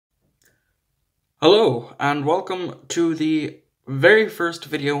Hello, and welcome to the very first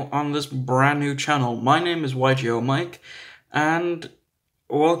video on this brand new channel. My name is YGO Mike, and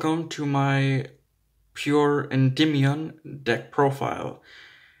welcome to my Pure Endymion deck profile.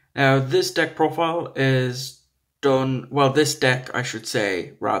 Now, this deck profile is done, well, this deck, I should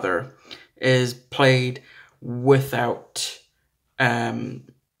say, rather, is played without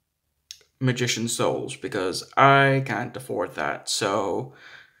Magician Souls, because I can't afford that, so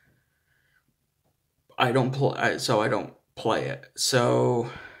I don't play it. So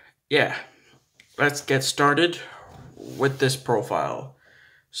yeah, let's get started with this profile.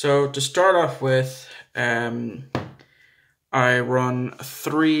 So to start off with, I run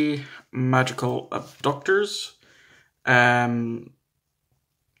 3 magical abductors. It's a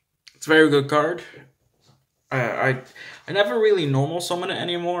very good card. I never really normal summon it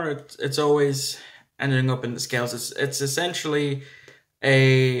anymore. It's always ending up in the scales. It's essentially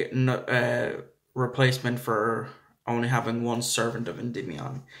a replacement for only having one servant of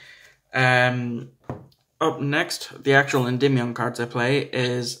Endymion. Up next, the actual Endymion cards I play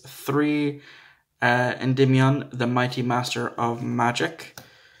is 3 Endymion, the Mighty Master of Magic,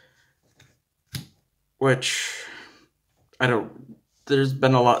 which there's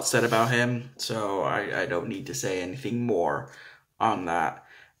been a lot said about him, so I don't need to say anything more on that.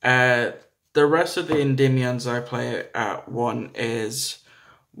 The rest of the Endymions I play at 1 is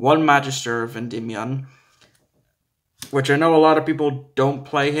 1 Magister of Endymion, which I know a lot of people don't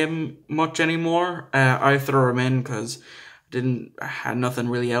play him much anymore. I throw him in because I had nothing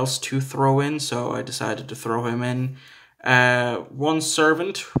really else to throw in, so I decided to throw him in. 1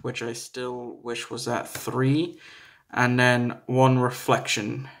 Servant, which I still wish was at 3, and then 1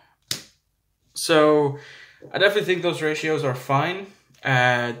 Reflection. So I definitely think those ratios are fine.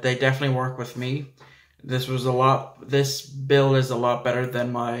 They definitely work with me. This build is a lot better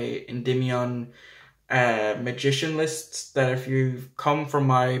than my Endymion magician lists, that if you've come from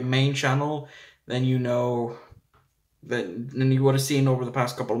my main channel, then you know that, then you would have seen over the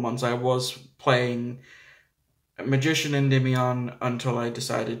past couple of months I was playing Magician Endymion until I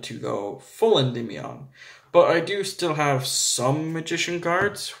decided to go full Endymion. But I do still have some Magician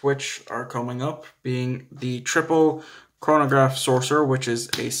cards, which are coming up, being the triple Chronograph Sorcerer, which is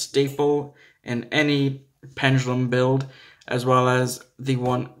a staple in any pendulum build, as well as the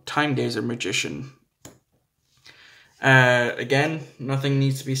 1 Time Gazer Magician. Again, nothing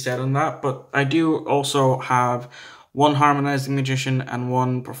needs to be said on that, but I do also have 1 Harmonizing Magician and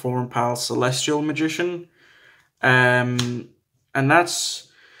 1 Performer Pal Celestial Magician. And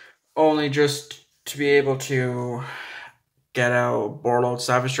that's only just to be able to get out Borlord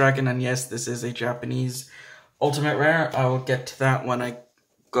Savage Dragon, and yes, this is a Japanese ultimate rare. I will get to that when I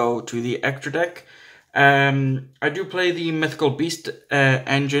go to the extra deck. I do play the Mythical Beast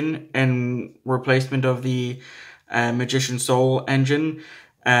engine in replacement of the Magician Soul engine.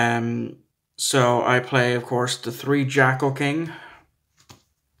 So I play, of course, the 3 Jackal King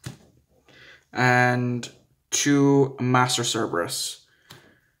and 2 Master Cerberus.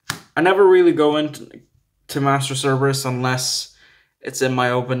 I never really go into Master Cerberus unless it's in my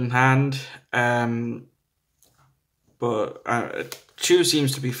open hand, but 2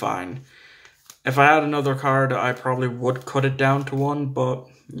 seems to be fine. If I had another card, I probably would cut it down to 1, but,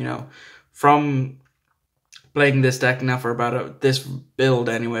 you know, from playing this deck now for this build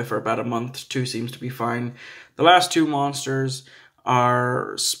anyway, for about a month, 2 seems to be fine. The last 2 monsters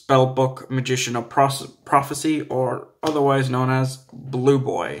are Spellbook Magician of Prophecy, or otherwise known as Blue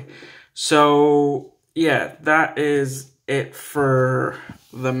Boy. So, yeah, that is it for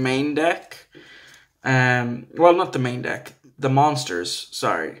the main deck. Well, not the main deck, the monsters,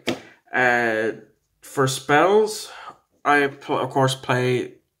 sorry. For spells, I of course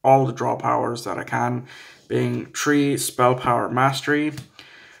play all the draw powers that I can, being 3 Spell Power Mastery,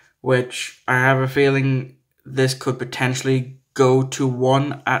 which I have a feeling this could potentially go to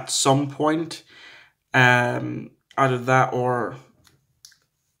 1 at some point. Either that or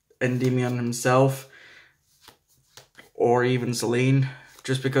Endymion himself, or even Selene,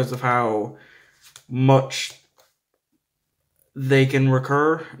 just because of how much they can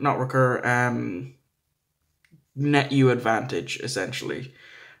net you advantage, essentially.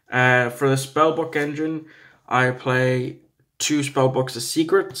 For the Spellbook engine, I play 2 Spellbooks of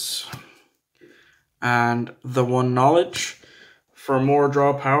Secrets and the 1 Knowledge. For more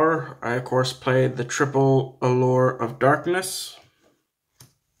draw power, I of course play the triple Allure of Darkness,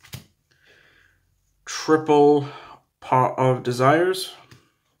 triple Pot of Desires.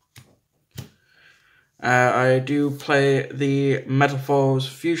 I do play the Metal Foes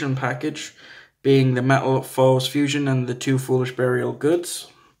Fusion package, being the Metal Foes Fusion and the 2 Foolish Burial Goods.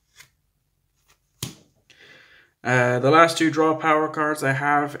 The last two draw power cards I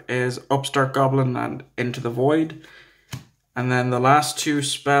have is Upstart Goblin and Into the Void. And then the last two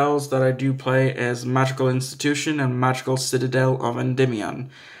spells that I do play is Magical Institution and Magical Citadel of Endymion.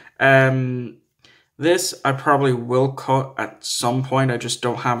 This I probably will cut at some point. I just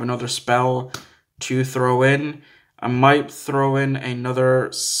don't have another spell to throw in. I might throw in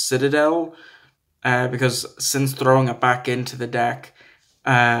another Citadel because since throwing it back into the deck,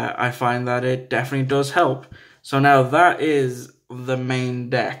 I find that it definitely does help. So now that is the main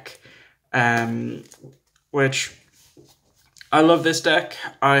deck, which I love this deck.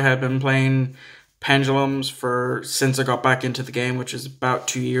 I have been playing Pendulums since I got back into the game, which is about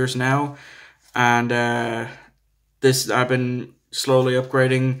 2 years now. And I've been slowly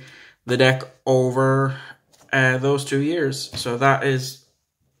upgrading the deck over those 2 years. So that is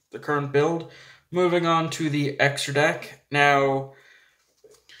the current build. Moving on to the extra deck. Now,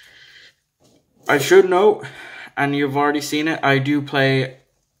 I should note, and you've already seen it, I do play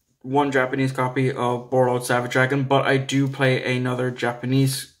one Japanese copy of Borrowed Savage Dragon, but I do play another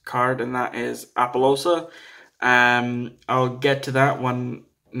Japanese card, and that is Apollosa. I'll get to that one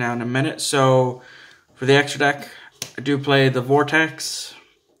now in a minute. So, for the extra deck, I do play the Vortex,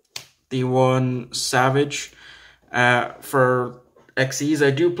 the one Savage. For XEs,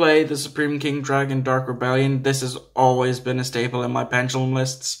 I do play the Supreme King Dragon Dark Rebellion. This has always been a staple in my Pendulum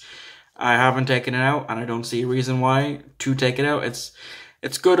lists. I haven't taken it out, and I don't see a reason why to take it out.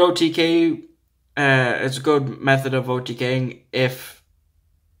 It's good OTK. It's a good method of OTKing if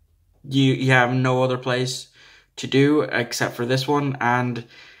you have no other place to do except for this one, and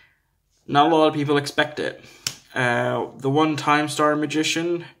not a lot of people expect it. The one Time Star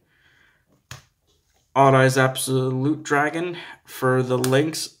Magician, Odd Eyes Absolute Dragon. For the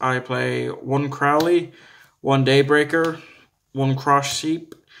links, I play one Crowley, one Daybreaker, one Cross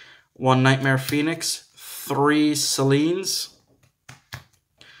Sheep, one Nightmare Phoenix, 3 Selines,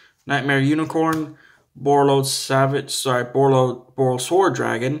 Nightmare Unicorn, Borrowed Sword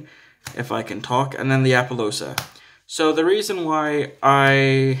Dragon, if I can talk, and then the Apollosa. So the reason why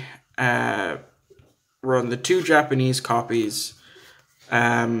I run the 2 Japanese copies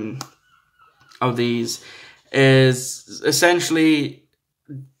of these is essentially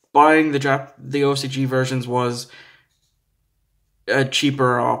buying the OCG versions was a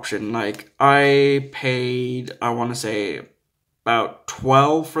cheaper option. Like, I paid, I want to say, about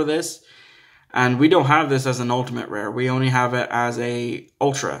 12 for this, and we don't have this as an ultimate rare. We only have it as a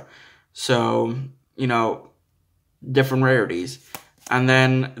ultra. So, you know, different rarities. And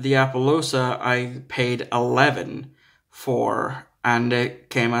then the Apollosa I paid 11 for, and it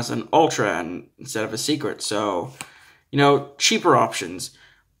came as an ultra and instead of a secret. So, you know, cheaper options.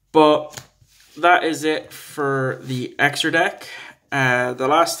 But that is it for the extra deck. The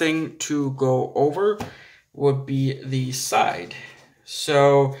last thing to go over would be the side.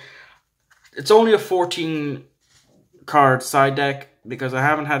 So, it's only a 14 card side deck because I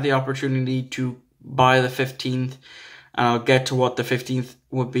haven't had the opportunity to buy the 15th. And I'll get to what the 15th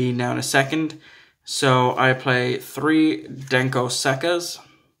would be now in a second. So I play 3 Denko Sekkas,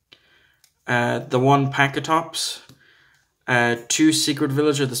 the 1 Pankatops, 2 Secret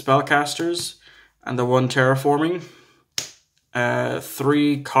Villager the Spellcasters, and the 1 Terraforming,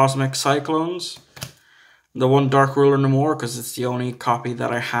 3 Cosmic Cyclones, the 1 Dark Ruler No More, because it's the only copy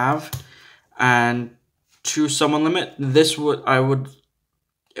that I have, and 2 Summon Limit. This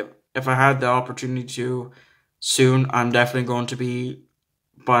if I had the opportunity to soon, I'm definitely going to be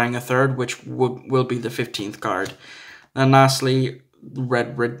buying a 3rd, which will be the 15th card. And lastly,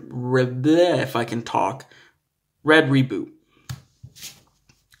 Red if I can talk, Red Reboot.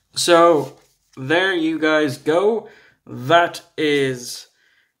 So there you guys go. That is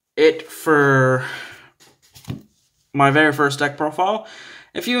it for my very first deck profile.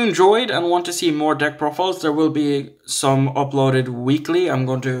 If you enjoyed and want to see more deck profiles, there will be some uploaded weekly. I'm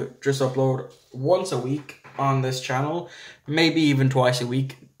going to just upload once a week on this channel, maybe even twice a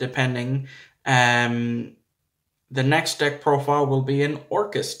week, depending. The next deck profile will be an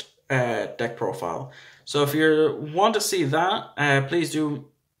Orcust deck profile. So if you want to see that, please do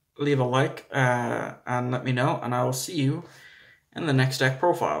leave a like and let me know, and I will see you in the next deck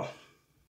profile.